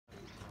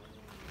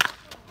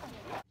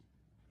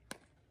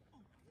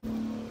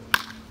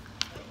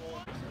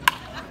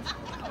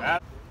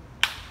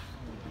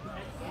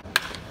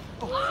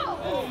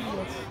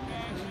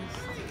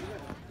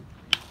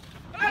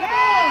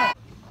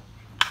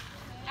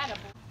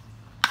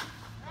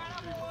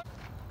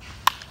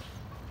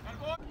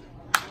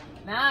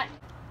Not.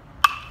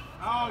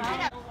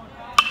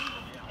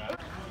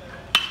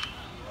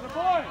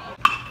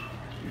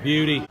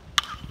 Beauty.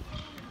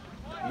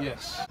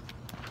 Yes.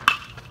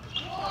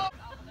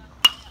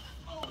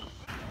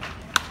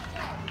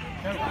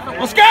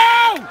 Let's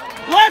go!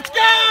 Let's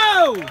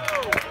go!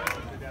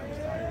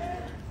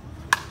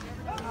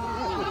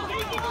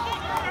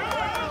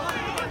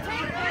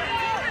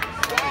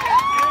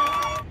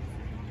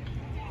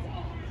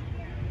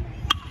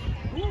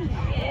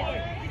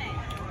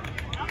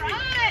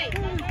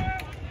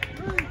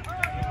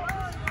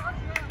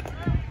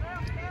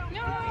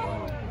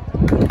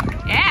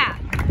 Yeah.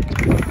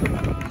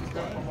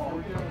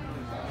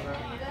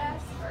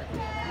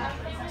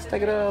 Let's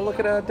take a look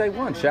at day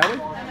one, shall we?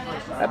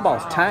 That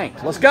ball's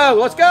tanked. Let's go,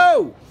 let's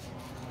go!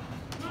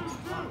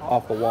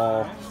 Off the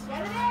wall.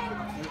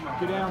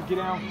 Get down, get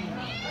down.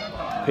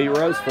 P.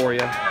 Rose for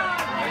you.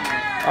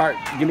 All right,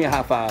 give me a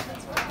high five.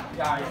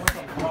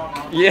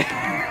 Yeah.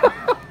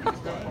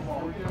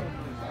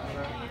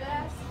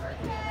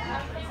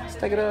 Let's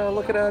take a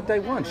look at day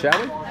one, shall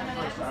we?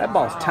 That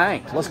ball's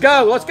tanked. Let's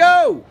go, let's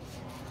go!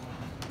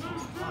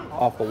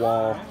 Off the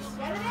wall.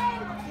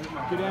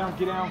 Get down,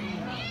 get down.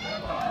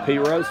 P.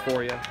 Rose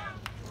for you.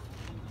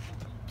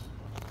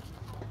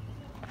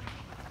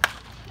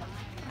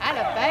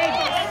 Atta baby.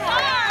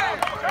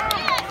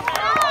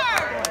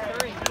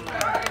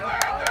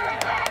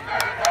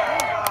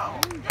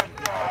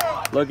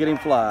 Look at him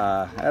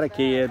fly. Atta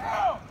kid.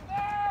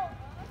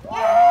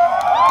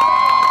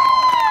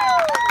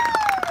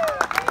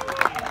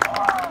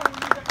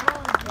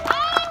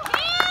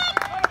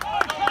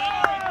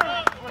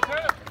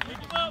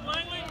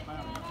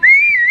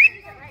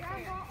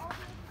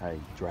 Hey,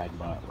 drag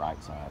bunt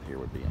right side here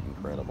would be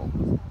incredible.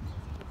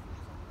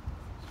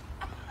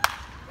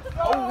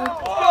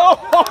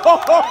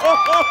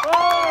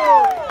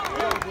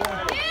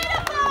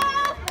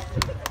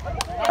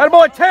 Atta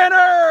boy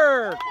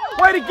Tanner!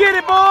 Way to get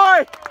it,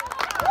 boy!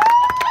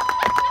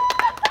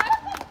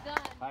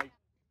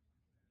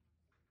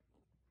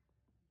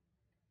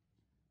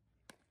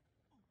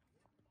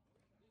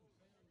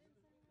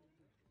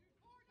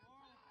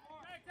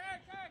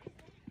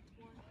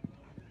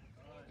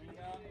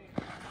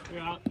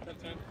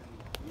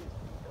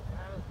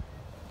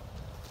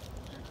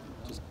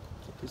 Just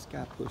get this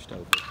guy pushed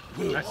over.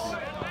 Yeah,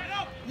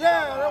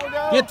 there we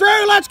go. Get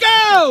through, let's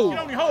go! Get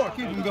on your horse.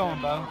 Keep him going,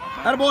 Bo.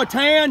 Atta boy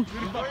Tan!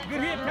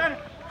 Good hit, Tanner.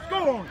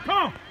 Score on. Come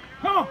on,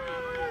 come on.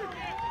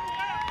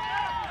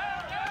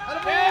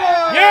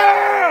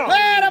 Yeah!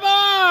 Atta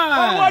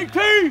boy! Wait, T.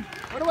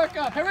 Where do we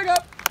go? Here we go.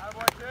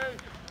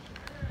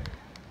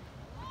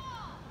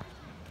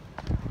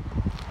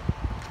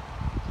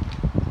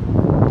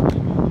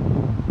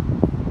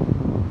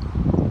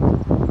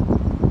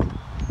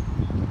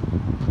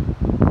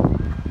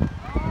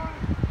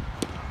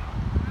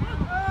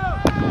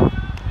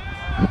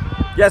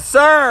 Yes,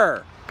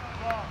 sir.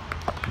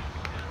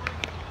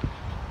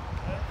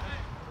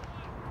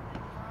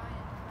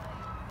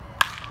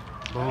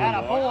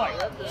 Atta boy.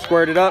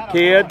 Squared it up,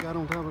 kid. Got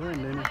on top of that,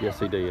 didn't he? Yes,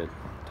 he did.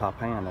 Top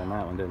hand on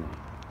that one, didn't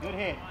he? Good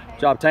hit.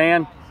 Job,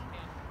 Tan.